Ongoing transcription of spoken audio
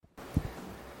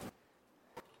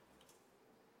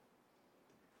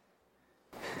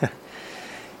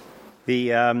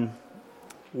The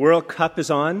World Cup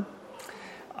is on.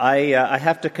 I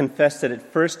have to confess that at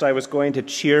first I was going to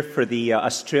cheer for the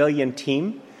Australian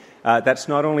team. That's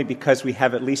not only because we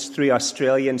have at least 3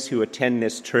 Australians who attend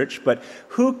this church, but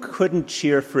who couldn't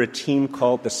cheer for a team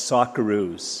called the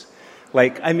Socceroos?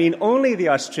 Only the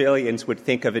Australians would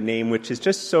think of a name which is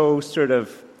just so sort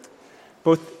of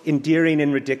both endearing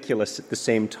and ridiculous at the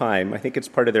same time. I think it's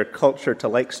part of their culture to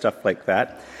like stuff like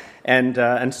that.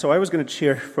 And so I was going to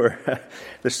cheer for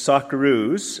the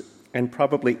Socceroos and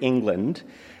probably England.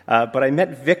 But I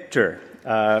met Victor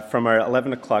from our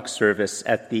 11 o'clock service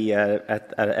at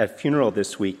a funeral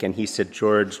this week, and he said,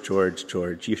 George,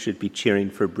 you should be cheering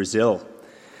for Brazil.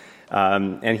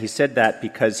 And he said that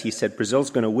because he said Brazil's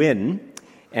going to win,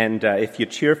 and if you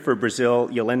cheer for Brazil,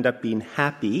 you'll end up being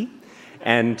happy,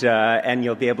 and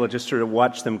you'll be able to just sort of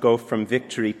watch them go from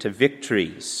victory to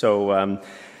victory. So...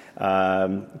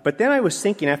 but then I was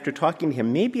thinking, after talking to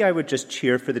him, maybe I would just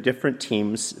cheer for the different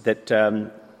teams that,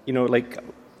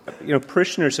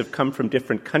 parishioners have come from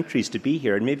different countries to be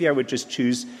here, and maybe I would just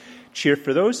cheer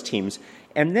for those teams.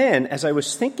 And then, as I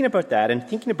was thinking about that and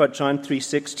thinking about John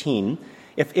 3:16,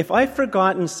 if I've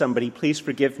forgotten somebody, please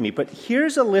forgive me, but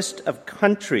here's a list of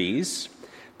countries,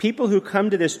 people who come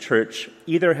to this church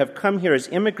either have come here as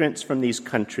immigrants from these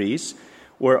countries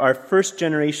or are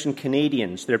first-generation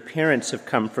Canadians. Their parents have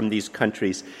come from these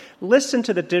countries. Listen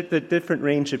to the different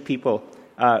range of people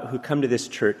who come to this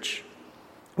church.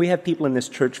 We have people in this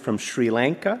church from Sri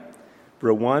Lanka,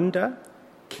 Rwanda,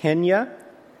 Kenya,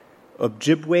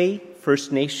 Ojibwe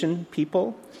First Nation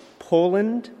people,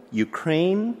 Poland,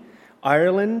 Ukraine,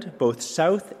 Ireland, both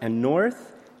south and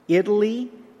north, Italy,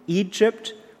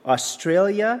 Egypt,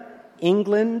 Australia,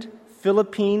 England,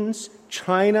 Philippines,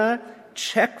 China,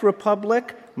 Czech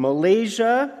Republic,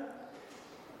 Malaysia.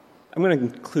 I'm going to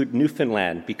include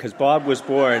Newfoundland because Bob was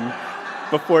born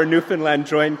before Newfoundland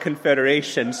joined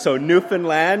Confederation. So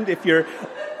Newfoundland, if you're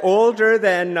older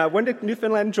than... when did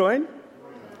Newfoundland join?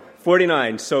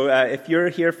 49. So if you're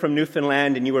here from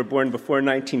Newfoundland and you were born before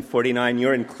 1949,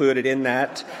 you're included in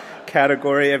that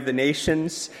category of the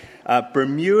nations.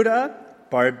 Bermuda,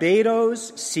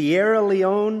 Barbados, Sierra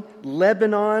Leone,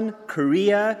 Lebanon,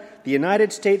 Korea, the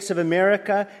United States of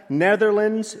America,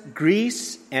 Netherlands,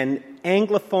 Greece, and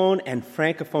Anglophone and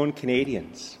Francophone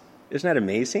Canadians. Isn't that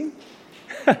amazing?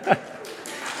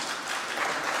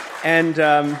 And,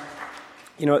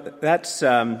 that's...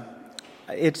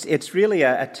 It's really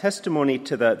a testimony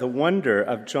to the wonder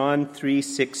of John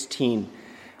 3:16,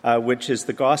 which is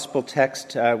the gospel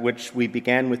text which we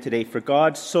began with today. For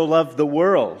God so loved the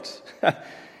world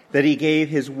that he gave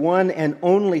his one and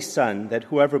only Son, that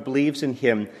whoever believes in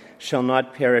him shall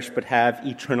not perish but have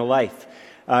eternal life.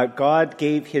 God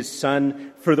gave his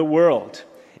Son for the world.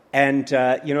 And,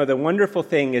 the wonderful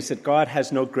thing is that God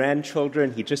has no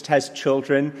grandchildren. He just has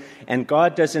children. And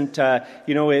God doesn't,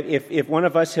 if one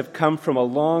of us have come from a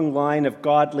long line of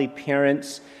godly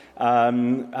parents,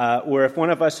 or if one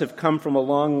of us have come from a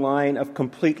long line of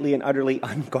completely and utterly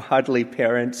ungodly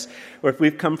parents, or if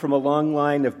we've come from a long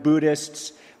line of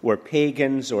Buddhists or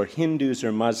pagans or Hindus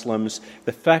or Muslims,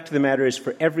 the fact of the matter is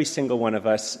for every single one of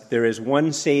us, there is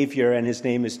one Savior, and his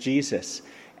name is Jesus.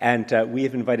 And we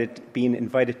have been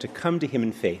invited to come to him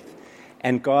in faith.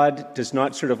 And God does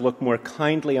not sort of look more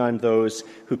kindly on those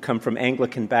who come from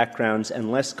Anglican backgrounds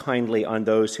and less kindly on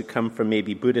those who come from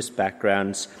maybe Buddhist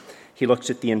backgrounds. He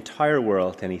looks at the entire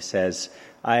world and he says,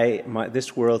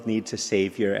 this world needs a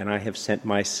Savior, and I have sent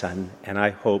my Son. And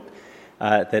I hope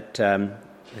that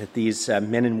these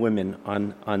men and women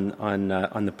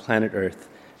on the planet Earth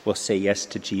will say yes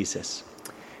to Jesus.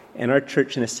 And our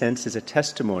church, in a sense, is a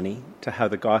testimony to how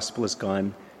the gospel has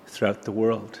gone throughout the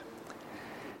world.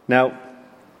 Now,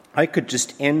 I could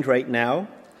just end right now,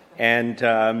 and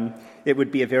it would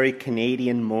be a very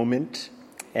Canadian moment,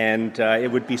 and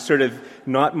it would be sort of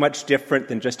not much different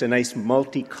than just a nice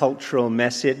multicultural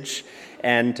message,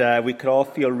 and we could all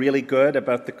feel really good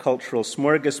about the cultural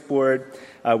smorgasbord.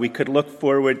 We could look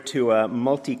forward to a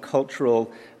multicultural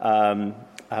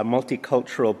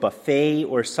buffet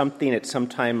or something at some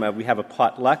time. We have a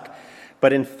potluck.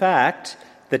 But in fact,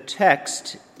 the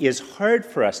text is hard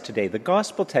for us today. The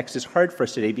gospel text is hard for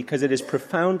us today because it is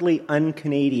profoundly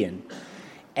un-Canadian.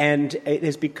 And it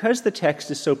is because the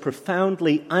text is so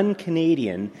profoundly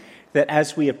un-Canadian that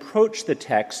as we approach the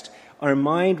text, our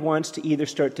mind wants to either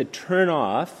start to turn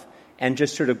off and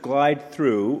just sort of glide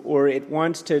through, or it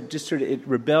wants to just it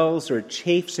rebels or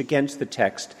chafes against the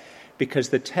text, because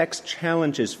the text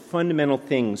challenges fundamental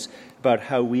things about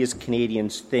how we as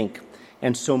Canadians think.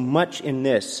 And so much in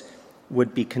this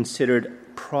would be considered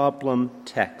problem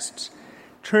texts.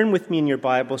 turn with me in your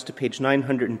Bibles to page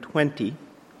 920.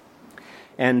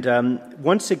 And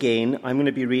once again, I'm going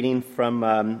to be reading from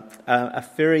a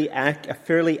fairly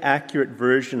accurate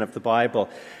version of the Bible.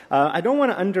 I don't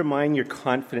want to undermine your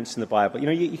confidence in the Bible. You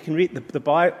know, you can read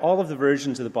all of the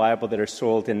versions of the Bible that are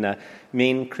sold in the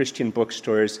main Christian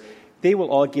bookstores. They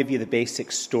will all give you the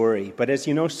basic story. But as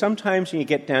you know, sometimes when you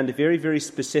get down to very, very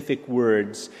specific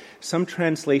words, some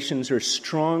translations are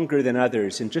stronger than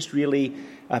others in just really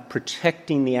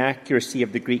protecting the accuracy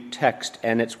of the Greek text.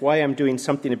 And it's why I'm doing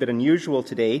something a bit unusual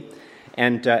today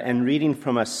and reading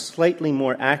from a slightly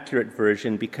more accurate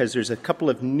version, because there's a couple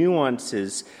of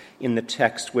nuances in the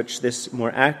text which this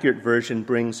more accurate version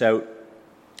brings out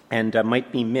and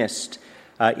might be missed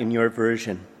in your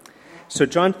version. So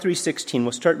John 3:16,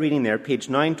 we'll start reading there, page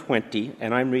 920,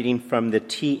 and I'm reading from the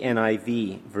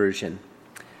TNIV version.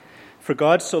 For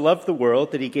God so loved the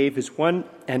world that he gave his one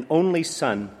and only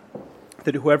Son,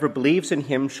 that whoever believes in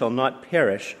him shall not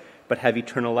perish, but have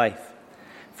eternal life.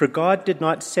 For God did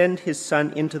not send his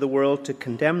Son into the world to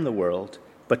condemn the world,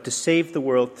 but to save the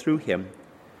world through him.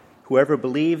 Whoever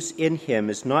believes in him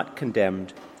is not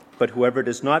condemned, but whoever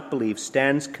does not believe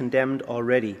stands condemned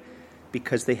already,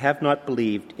 because they have not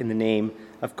believed in the name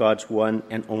of God's one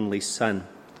and only Son.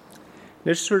 I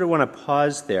just sort of want to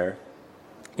pause there.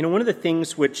 You know, one of the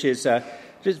things which is,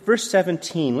 just verse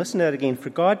 17, listen to that again. For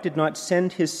God did not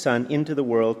send his Son into the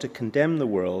world to condemn the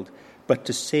world, but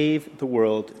to save the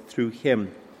world through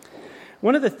him.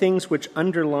 One of the things which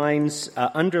underlies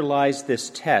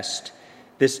this text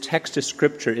of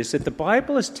Scripture, is that the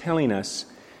Bible is telling us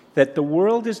that the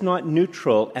world is not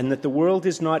neutral and that the world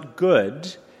is not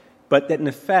good, but that in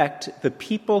effect, the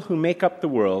people who make up the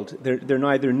world, they're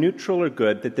neither neutral or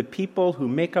good, that the people who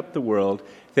make up the world,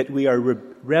 that we are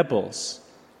rebels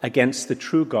against the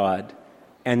true God,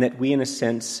 and that we, in a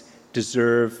sense,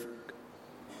 deserve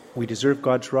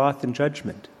God's wrath and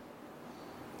judgment.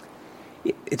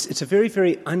 It's a very,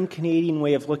 very un-Canadian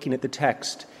way of looking at the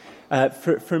text.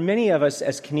 For many of us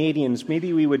as Canadians,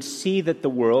 maybe we would see that the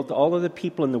world, all of the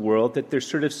people in the world, that they're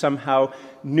sort of somehow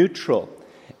neutral.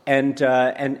 And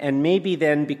maybe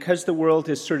then, because the world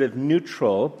is sort of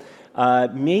neutral,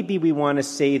 maybe we want to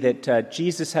say that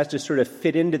Jesus has to sort of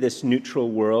fit into this neutral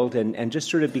world and just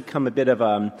sort of become a bit of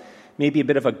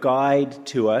a guide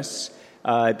to us,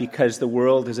 because the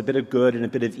world is a bit of good and a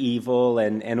bit of evil,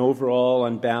 and overall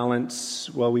on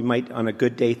balance, well, we might on a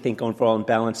good day think overall on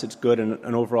balance it's good,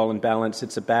 and overall on balance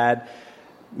it's a bad,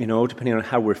 you know, depending on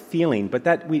how we're feeling. But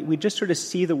that we just sort of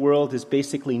see the world as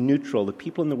basically neutral, the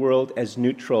people in the world as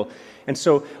neutral. And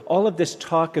so all of this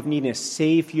talk of needing a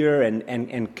savior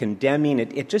and condemning,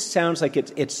 it just sounds like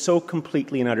it's so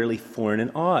completely and utterly foreign and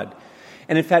odd.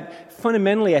 And in fact,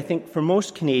 fundamentally, I think for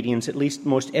most Canadians, at least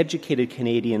most educated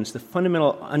Canadians, the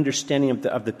fundamental understanding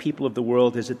of the people of the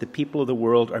world is that the people of the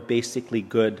world are basically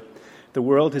good. The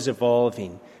world is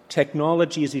evolving.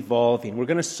 Technology is evolving. We're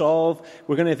going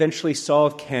to eventually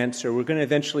solve cancer. We're going to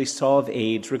eventually solve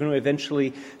AIDS. We're going to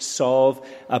eventually solve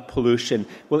pollution.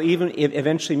 We'll even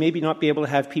eventually maybe not be able to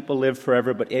have people live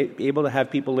forever, but be able to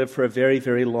have people live for a very,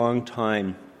 very long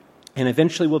time. And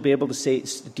eventually we'll be able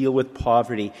to deal with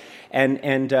poverty.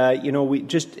 And we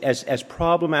just, as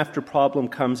problem after problem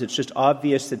comes, it's just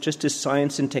obvious that just as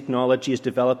science and technology is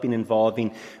developing and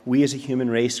evolving, we as a human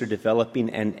race are developing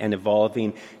and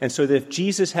evolving. And so that if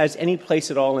Jesus has any place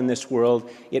at all in this world,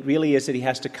 it really is that he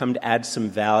has to come to add some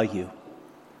value.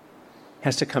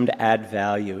 Has to come to add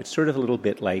value. It's sort of a little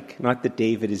bit like, not that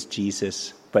David is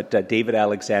Jesus, but David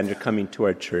Alexander coming to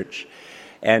our church.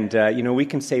 And, we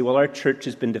can say, well, our church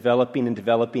has been developing and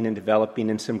developing and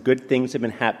developing, and some good things have been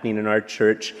happening in our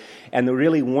church. And the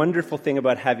really wonderful thing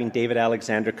about having David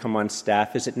Alexander come on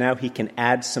staff is that now he can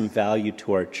add some value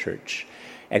to our church.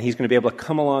 And he's going to be able to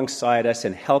come alongside us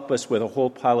and help us with a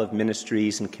whole pile of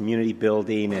ministries and community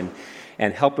building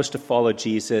and help us to follow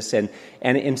Jesus. And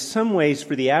in some ways,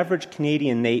 for the average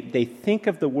Canadian, they think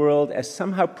of the world as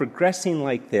somehow progressing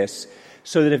like this,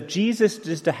 so that if Jesus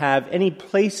is to have any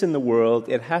place in the world,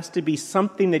 it has to be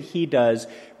something that he does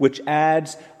which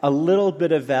adds a little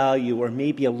bit of value, or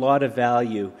maybe a lot of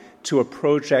value, to a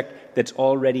project that's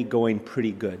already going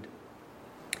pretty good.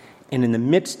 And in the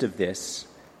midst of this,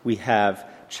 we have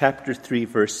chapter 3,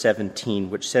 verse 17,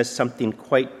 which says something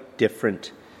quite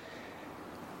different.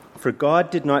 For God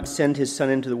did not send his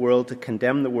Son into the world to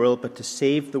condemn the world, but to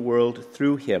save the world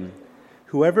through him.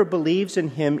 Whoever believes in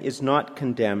him is not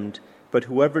condemned, but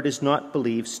whoever does not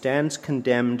believe stands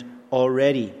condemned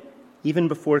already. Even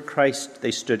before Christ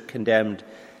they stood condemned,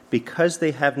 because they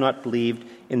have not believed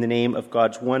in the name of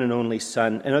God's one and only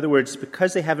Son. In other words,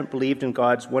 because they haven't believed in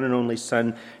God's one and only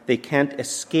Son, they can't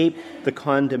escape the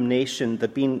condemnation, the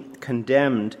being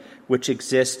condemned, which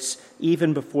exists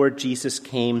even before Jesus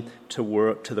came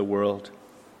to the world.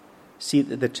 See,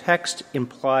 the text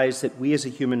implies that we as a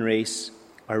human race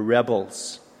are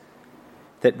rebels,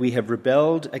 that we have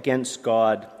rebelled against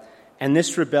God. And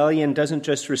this rebellion doesn't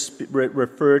just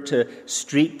refer to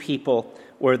street people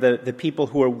or the people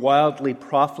who are wildly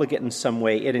profligate in some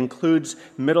way. It includes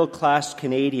middle-class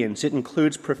Canadians. It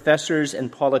includes professors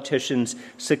and politicians,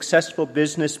 successful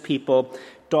business people,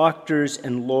 doctors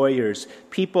and lawyers,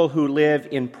 people who live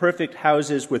in perfect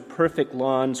houses with perfect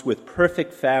lawns, with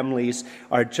perfect families,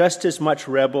 are just as much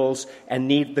rebels and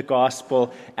need the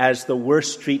gospel as the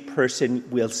worst street person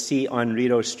we'll see on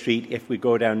Rideau Street if we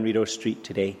go down Rideau Street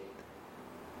today.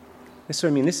 So,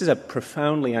 this is a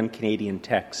profoundly un-Canadian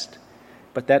text,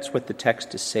 but that's what the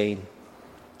text is saying.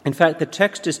 In fact, the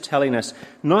text is telling us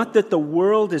not that the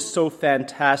world is so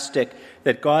fantastic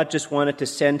that God just wanted to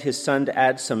send his Son to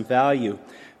add some value,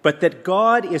 but that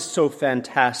God is so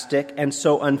fantastic and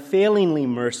so unfailingly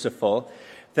merciful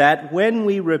that when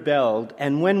we rebelled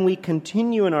and when we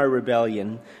continue in our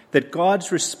rebellion, that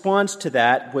God's response to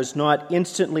that was not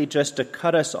instantly just to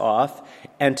cut us off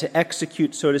and to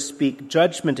execute, so to speak,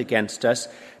 judgment against us,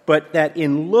 but that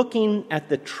in looking at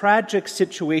the tragic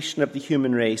situation of the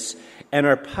human race and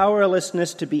our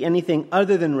powerlessness to be anything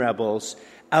other than rebels,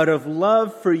 out of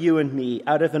love for you and me,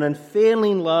 out of an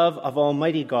unfailing love of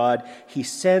Almighty God, he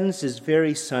sends his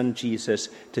very Son, Jesus,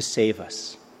 to save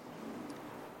us.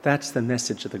 That's the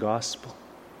message of the gospel.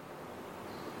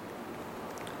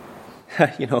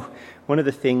 One of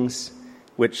the things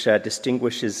which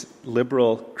distinguishes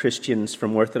liberal Christians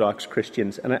from Orthodox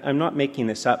Christians, and I'm not making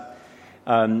this up,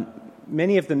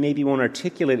 many of them maybe won't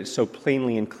articulate it so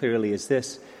plainly and clearly as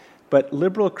this, but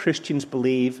liberal Christians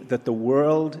believe that the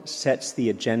world sets the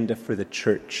agenda for the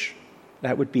church.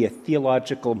 That would be a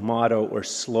theological motto or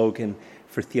slogan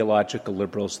for theological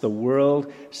liberals. The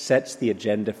world sets the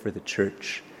agenda for the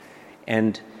church.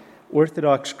 And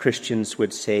Orthodox Christians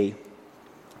would say,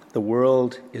 the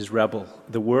world is rebel.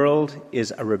 The world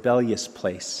is a rebellious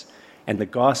place, and the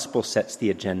gospel sets the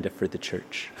agenda for the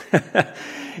church.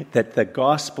 That the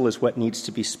gospel is what needs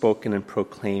to be spoken and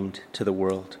proclaimed to the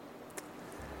world.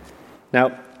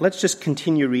 Now, let's just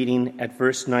continue reading at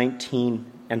verse 19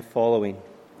 and following.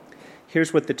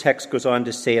 Here's what the text goes on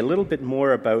to say a little bit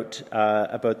more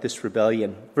about this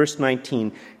rebellion. Verse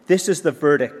 19, this is the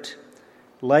verdict.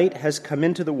 Light has come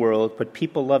into the world, but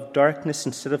people love darkness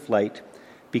instead of light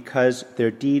because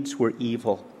their deeds were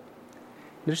evil.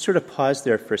 Just sort of pause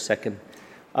there for a second.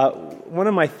 One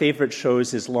of my favorite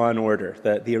shows is Law & Order,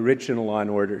 the original Law &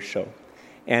 Order show.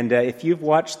 And if you've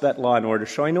watched that Law & Order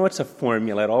show, I know it's a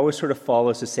formula. It always sort of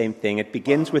follows the same thing. It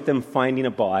begins with them finding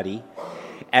a body.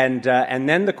 And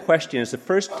then the question is, the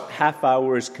first half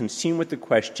hour is consumed with the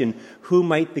question, who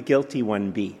might the guilty one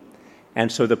be?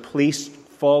 And so the police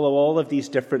follow all of these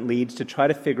different leads to try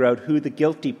to figure out who the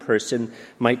guilty person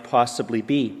might possibly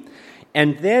be.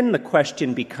 And then the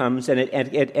question becomes,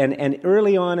 and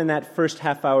early on in that first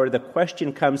half hour, the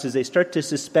question comes as they start to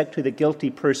suspect who the guilty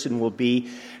person will be.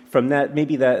 From that,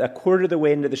 maybe a quarter of the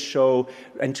way into the show,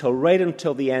 right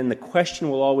until the end, the question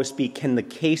will always be, can the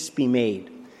case be made?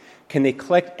 Can they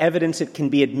collect evidence that can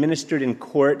be administered in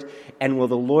court? And will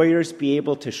the lawyers be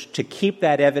able to keep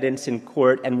that evidence in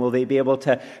court? And will they be able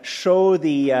to show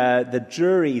the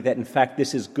jury that, in fact,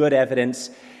 this is good evidence?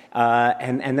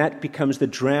 And that becomes the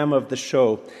drama of the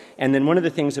show. And then one of the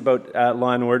things about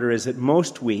Law & Order is that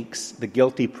most weeks the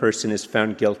guilty person is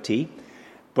found guilty.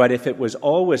 But if they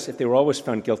were always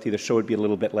found guilty, the show would be a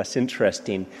little bit less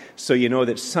interesting. So you know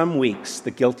that some weeks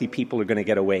the guilty people are going to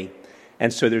get away.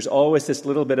 And so there's always this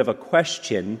little bit of a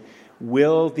question,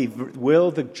 will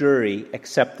the jury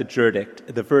accept the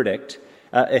verdict,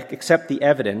 accept the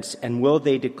evidence, and will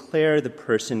they declare the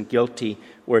person guilty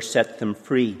or set them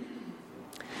free?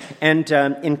 And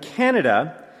in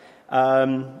Canada,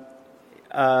 the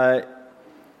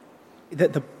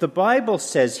Bible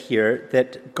says here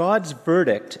that God's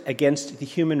verdict against the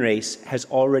human race has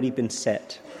already been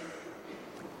set.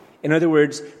 In other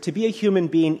words, to be a human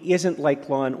being isn't like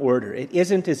Law & Order. It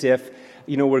isn't as if,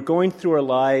 we're going through our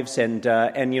lives and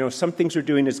some things we're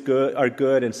doing are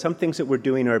good and some things that we're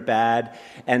doing are bad.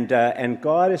 And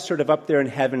God is sort of up there in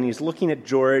heaven. He's looking at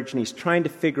George and he's trying to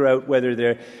figure out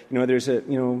whether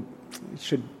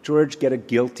should George get a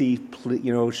guilty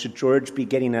plea? Should George be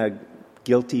getting a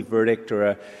guilty verdict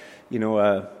or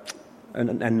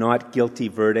a not guilty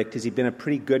verdict? Has he been a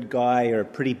pretty good guy or a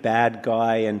pretty bad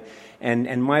guy?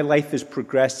 And my life is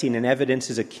progressing and evidence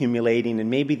is accumulating, and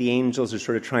maybe the angels are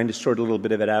sort of trying to sort a little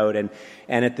bit of it out. And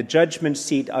at the judgment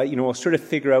seat, I'll sort of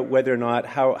figure out whether or not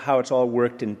how it's all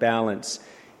worked in balance.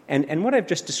 And what I've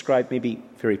just described, maybe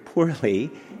very poorly,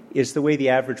 is the way the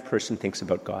average person thinks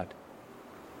about God.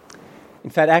 In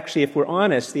fact, actually, if we're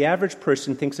honest, the average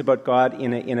person thinks about God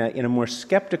in a more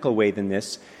skeptical way than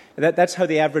this. That's how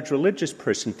the average religious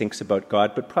person thinks about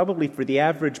God, but probably for the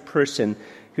average person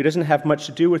who doesn't have much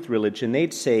to do with religion,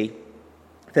 they'd say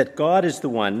that God is the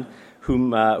one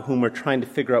whom we're trying to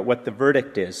figure out what the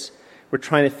verdict is. We're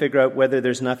trying to figure out whether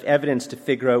there's enough evidence to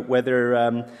figure out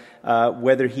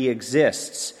whether he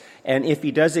exists. And if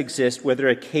he does exist, whether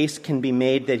a case can be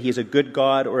made that he's a good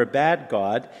God or a bad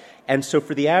God. And so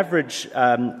for the average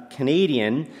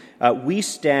Canadian, we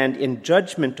stand in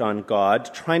judgment on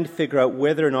God, trying to figure out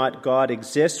whether or not God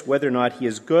exists, whether or not he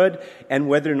is good, and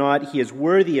whether or not he is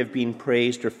worthy of being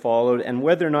praised or followed, and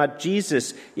whether or not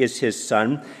Jesus is his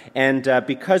son. And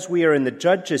because we are in the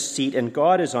judge's seat and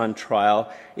God is on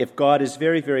trial, if God is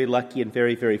very, very lucky and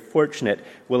very, very fortunate,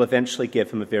 we'll eventually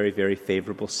give him a very, very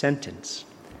favorable sentence.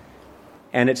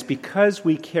 And it's because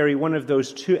we carry one of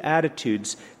those two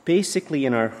attitudes basically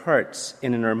in our hearts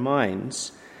and in our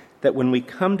minds that when we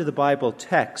come to the Bible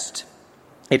text,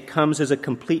 it comes as a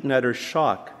complete and utter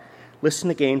shock. Listen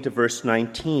again to verse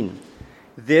 19.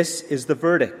 This is the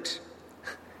verdict.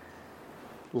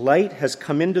 Light has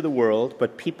come into the world,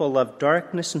 but people love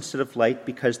darkness instead of light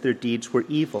because their deeds were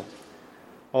evil.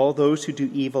 All those who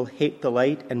do evil hate the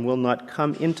light and will not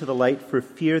come into the light for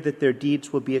fear that their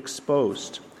deeds will be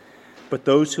exposed. But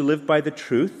those who live by the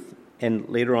truth, and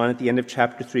later on at the end of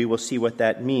chapter 3 we'll see what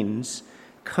that means,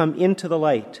 come into the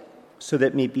light so that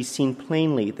it may be seen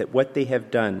plainly that what they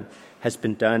have done has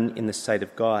been done in the sight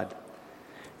of God.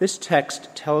 This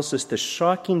text tells us the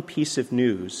shocking piece of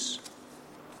news.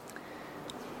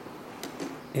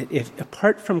 If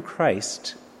apart from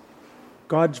Christ,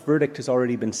 God's verdict has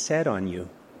already been said on you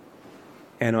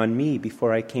and on me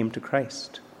before I came to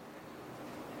Christ.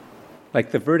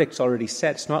 Like the verdict's already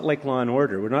set. It's not like Law and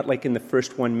Order. We're not like in the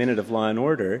first 1 minute of Law and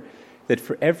Order, that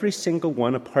for every single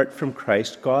one apart from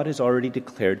Christ, God has already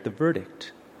declared the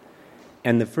verdict.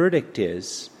 And the verdict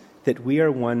is that we are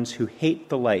ones who hate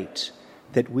the light,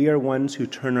 that we are ones who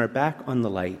turn our back on the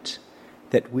light,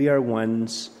 that we are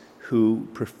ones who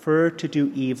prefer to do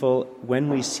evil when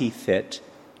we see fit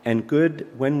and good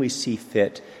when we see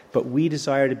fit, but we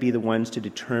desire to be the ones to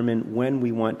determine when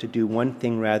we want to do one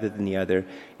thing rather than the other,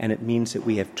 and it means that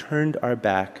we have turned our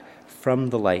back from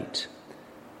the light,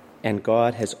 and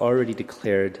God has already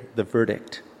declared the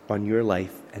verdict on your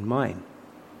life and mine.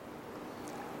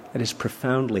 That is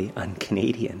profoundly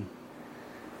un-Canadian.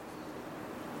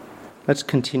 Let's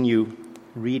continue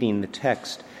reading the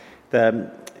text.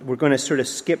 We're going to sort of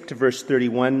skip to verse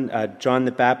 31. John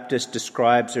the Baptist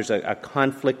describes there's a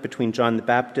conflict between John the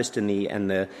Baptist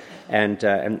and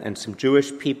some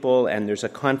Jewish people, and there's a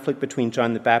conflict between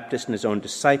John the Baptist and his own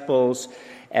disciples.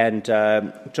 And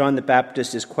John the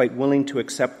Baptist is quite willing to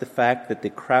accept the fact that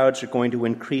the crowds are going to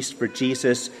increase for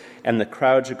Jesus and the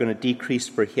crowds are going to decrease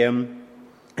for him.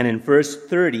 And in verse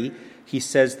 30, he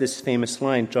says this famous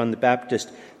line, John the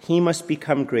Baptist, "He must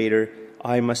become greater,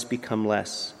 I must become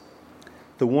less.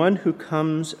 The one who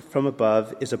comes from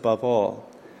above is above all.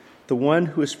 The one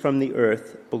who is from the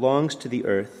earth belongs to the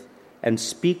earth and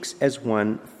speaks as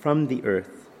one from the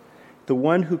earth. The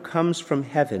one who comes from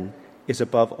heaven is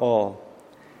above all.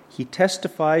 He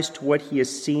testifies to what he has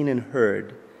seen and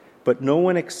heard, but no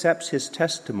one accepts his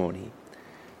testimony.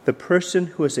 The person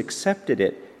who has accepted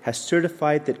it has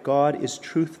certified that God is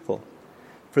truthful.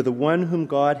 For the one whom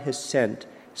God has sent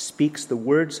speaks the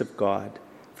words of God,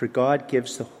 for God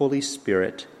gives the Holy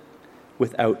Spirit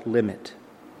without limit."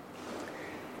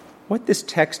 What this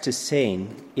text is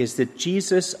saying is that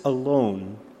Jesus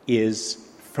alone is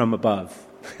from above.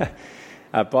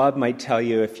 Bob might tell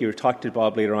you, if you talk to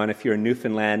Bob later on, if you're in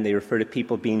Newfoundland, they refer to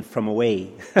people being from away.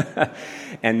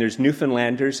 And there's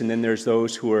Newfoundlanders, and then there's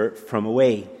those who are from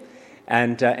away.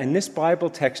 And this Bible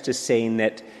text is saying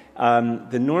that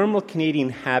the normal Canadian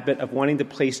habit of wanting to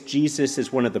place Jesus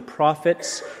as one of the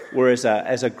prophets or as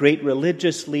a great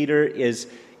religious leader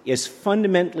is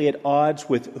fundamentally at odds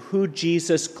with who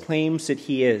Jesus claims that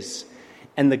he is.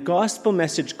 And the gospel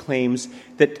message claims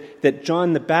that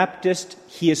John the Baptist,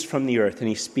 he is from the earth, and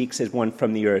he speaks as one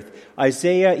from the earth.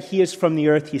 Isaiah, he is from the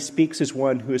earth, he speaks as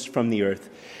one who is from the earth.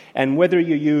 And whether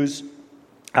you use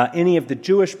any of the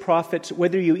Jewish prophets,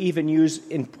 whether you even use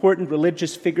important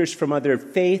religious figures from other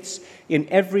faiths, in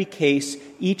every case,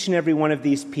 each and every one of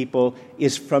these people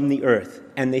is from the earth,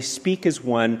 and they speak as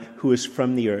one who is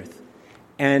from the earth.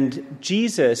 And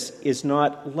Jesus is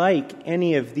not like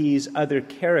any of these other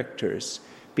characters,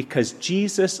 because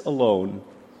Jesus alone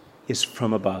is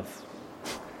from above.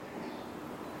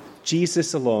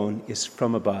 Jesus alone is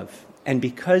from above. And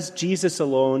because Jesus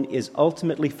alone is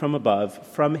ultimately from above,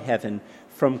 from heaven,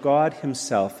 from God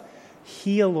himself,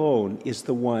 he alone is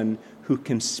the one who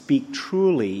can speak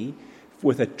truly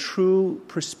with a true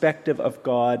perspective of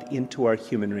God into our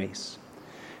human race.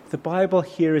 The Bible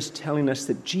here is telling us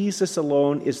that Jesus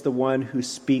alone is the one who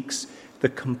speaks the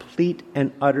complete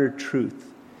and utter truth.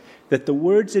 That the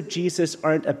words of Jesus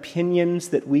aren't opinions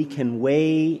that we can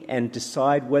weigh and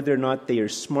decide whether or not they are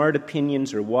smart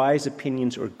opinions or wise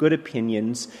opinions or good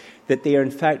opinions, that they are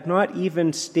in fact not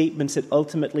even statements that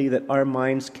ultimately that our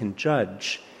minds can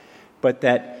judge, but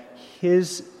that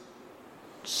his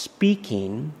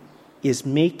speaking is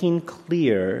making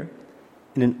clear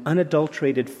in an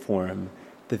unadulterated form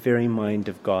the very mind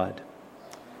of God.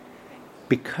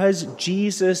 Because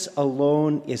Jesus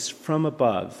alone is from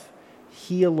above,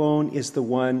 he alone is the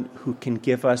one who can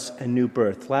give us a new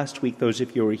birth. Last week, those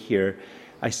of you who were here,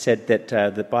 I said that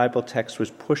the Bible text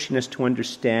was pushing us to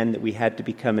understand that we had to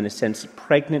become, in a sense,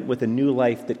 pregnant with a new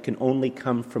life that can only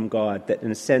come from God. That,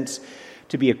 in a sense,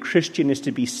 to be a Christian is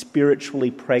to be spiritually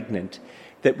pregnant.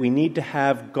 That we need to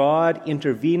have God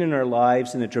intervene in our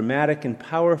lives in a dramatic and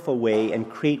powerful way and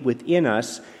create within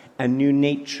us a new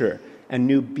nature, a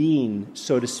new being,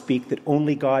 so to speak, that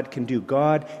only God can do.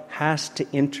 God has to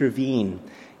intervene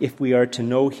if we are to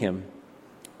know him.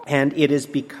 And it is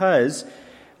because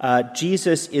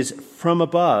Jesus is from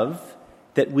above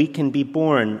that we can be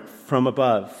born from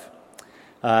above.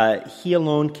 He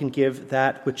alone can give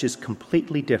that which is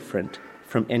completely different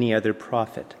from any other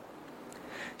prophet.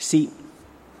 See,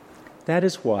 that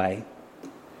is why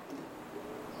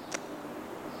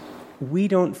we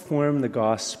don't form the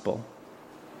gospel.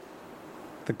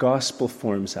 The gospel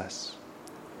forms us.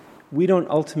 We don't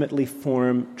ultimately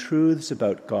form truths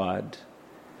about God.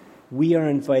 We are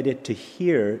invited to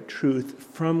hear truth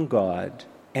from God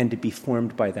and to be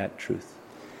formed by that truth.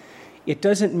 It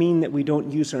doesn't mean that we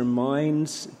don't use our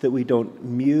minds, that we don't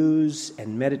muse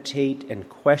and meditate and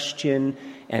question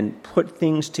and put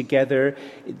things together.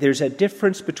 There's a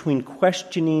difference between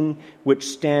questioning which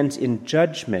stands in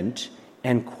judgment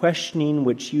and questioning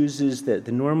which uses the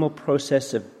normal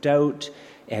process of doubt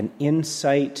and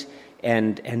insight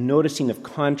and noticing of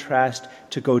contrast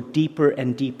to go deeper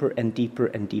and deeper and deeper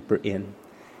and deeper in.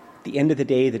 At the end of the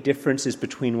day, the difference is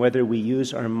between whether we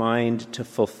use our mind to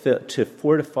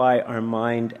fortify our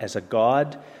mind as a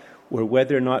god, or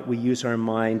whether or not we use our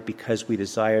mind because we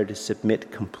desire to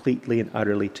submit completely and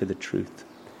utterly to the truth.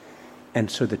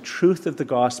 And so the truth of the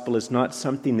gospel is not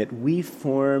something that we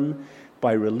form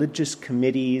by religious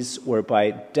committees or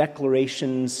by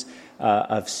declarations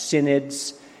of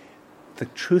synods. The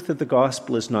truth of the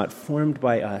gospel is not formed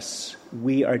by us.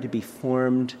 We are to be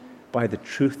formed by the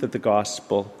truth of the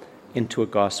gospel into a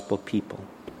gospel people.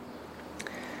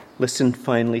 Listen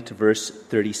finally to verse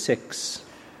 36.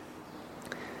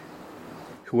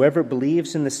 Whoever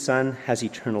believes in the Son has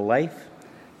eternal life,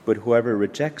 but whoever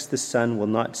rejects the Son will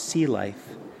not see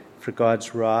life, for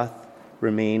God's wrath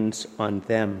remains on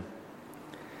them.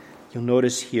 You'll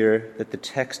notice here that the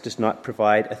text does not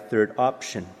provide a third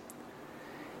option.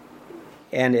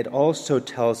 And it also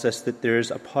tells us that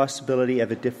there's a possibility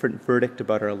of a different verdict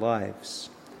about our lives.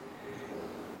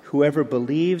 Whoever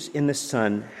believes in the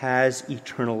Son has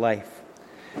eternal life.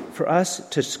 For us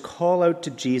to call out to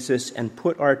Jesus and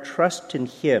put our trust in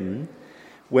him,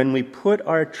 when we put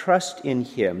our trust in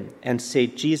him and say,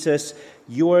 Jesus,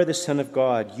 you are the Son of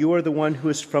God. You are the one who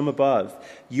is from above.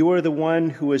 You are the one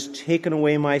who has taken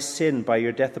away my sin by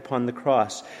your death upon the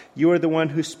cross. You are the one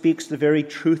who speaks the very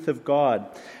truth of God.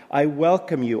 I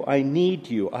welcome you. I need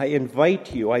you. I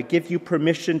invite you. I give you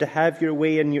permission to have your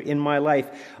way in my life.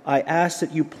 I ask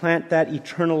that you plant that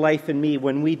eternal life in me.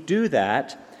 When we do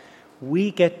that,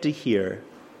 we get to hear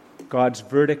God's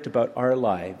verdict about our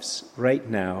lives right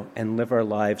now and live our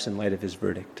lives in light of his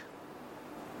verdict.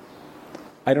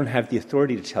 I don't have the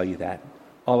authority to tell you that.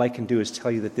 All I can do is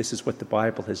tell you that this is what the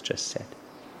Bible has just said.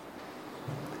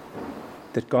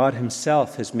 That God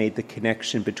himself has made the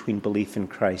connection between belief in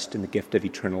Christ and the gift of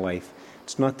eternal life.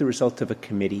 It's not the result of a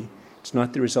committee. It's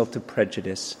not the result of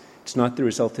prejudice. It's not the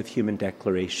result of human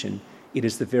declaration. It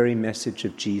is the very message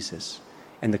of Jesus.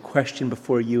 And the question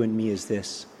before you and me is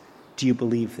this: do you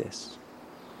believe this?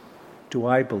 Do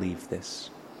I believe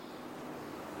this?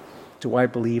 Do I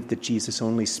believe that Jesus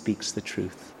only speaks the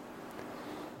truth?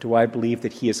 Do I believe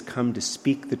that he has come to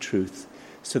speak the truth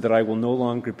so that I will no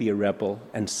longer be a rebel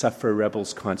and suffer a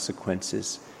rebel's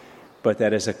consequences, but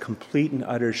that as a complete and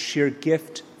utter sheer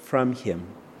gift from him,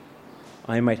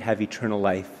 I might have eternal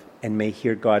life and may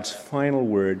hear God's final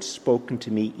words spoken to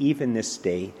me even this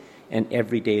day and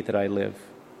every day that I live?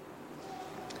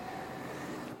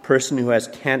 A person who has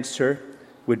cancer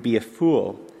would be a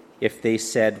fool if they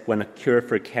said when a cure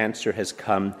for cancer has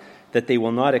come that they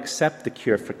will not accept the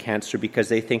cure for cancer because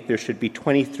they think there should be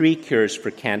 23 cures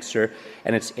for cancer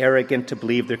and it's arrogant to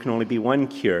believe there can only be one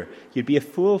cure. You'd be a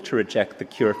fool to reject the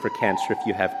cure for cancer if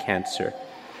you have cancer.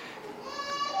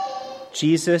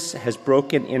 Jesus has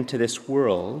broken into this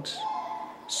world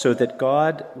so that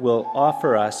God will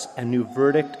offer us a new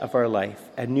verdict of our life,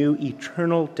 a new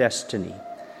eternal destiny,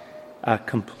 a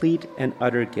complete and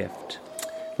utter gift.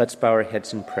 Let's bow our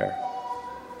heads in prayer.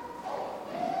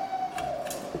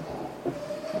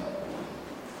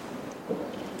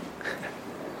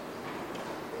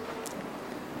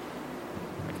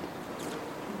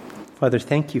 Father,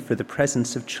 thank you for the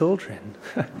presence of children.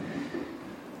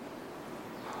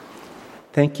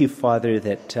 Thank you, Father,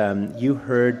 that you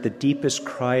heard the deepest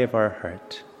cry of our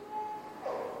heart.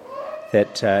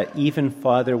 That even,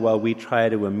 Father, while we try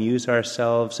to amuse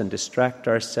ourselves and distract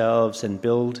ourselves and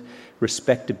build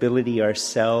respectability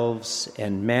ourselves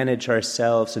and manage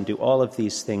ourselves and do all of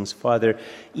these things, Father,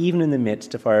 even in the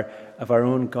midst of our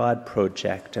own God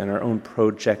project and our own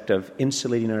project of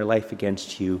insulating our life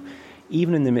against you,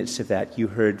 even in the midst of that, you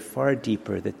heard far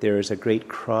deeper that there is a great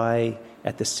cry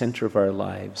at the center of our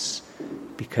lives,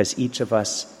 because each of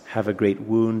us have a great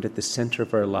wound at the center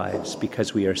of our lives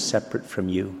because we are separate from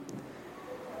you.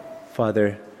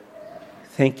 Father,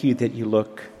 thank you that you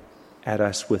look at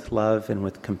us with love and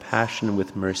with compassion and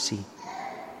with mercy.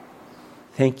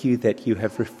 Thank you that you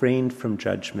have refrained from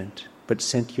judgment but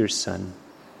sent your Son,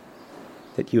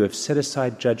 that you have set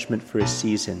aside judgment for a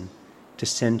season to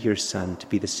send your Son to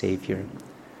be the Savior.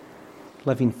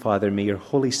 Loving Father, may your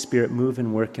Holy Spirit move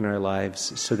and work in our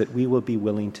lives so that we will be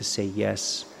willing to say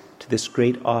yes to this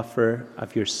great offer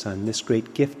of your Son, this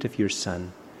great gift of your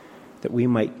Son, that we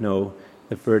might know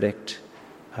the verdict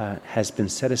has been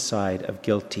set aside of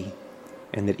guilty,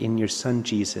 and that in your Son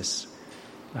Jesus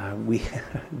we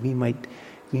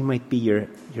might be your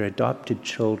adopted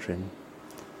children,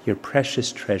 your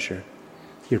precious treasure,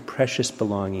 your precious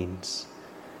belongings,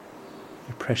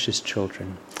 your precious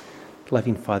children.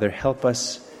 Loving Father, help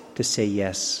us to say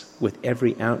yes with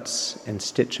every ounce and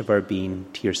stitch of our being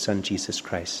to your Son, Jesus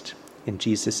Christ. In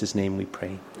Jesus' name we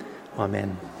pray.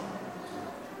 Amen.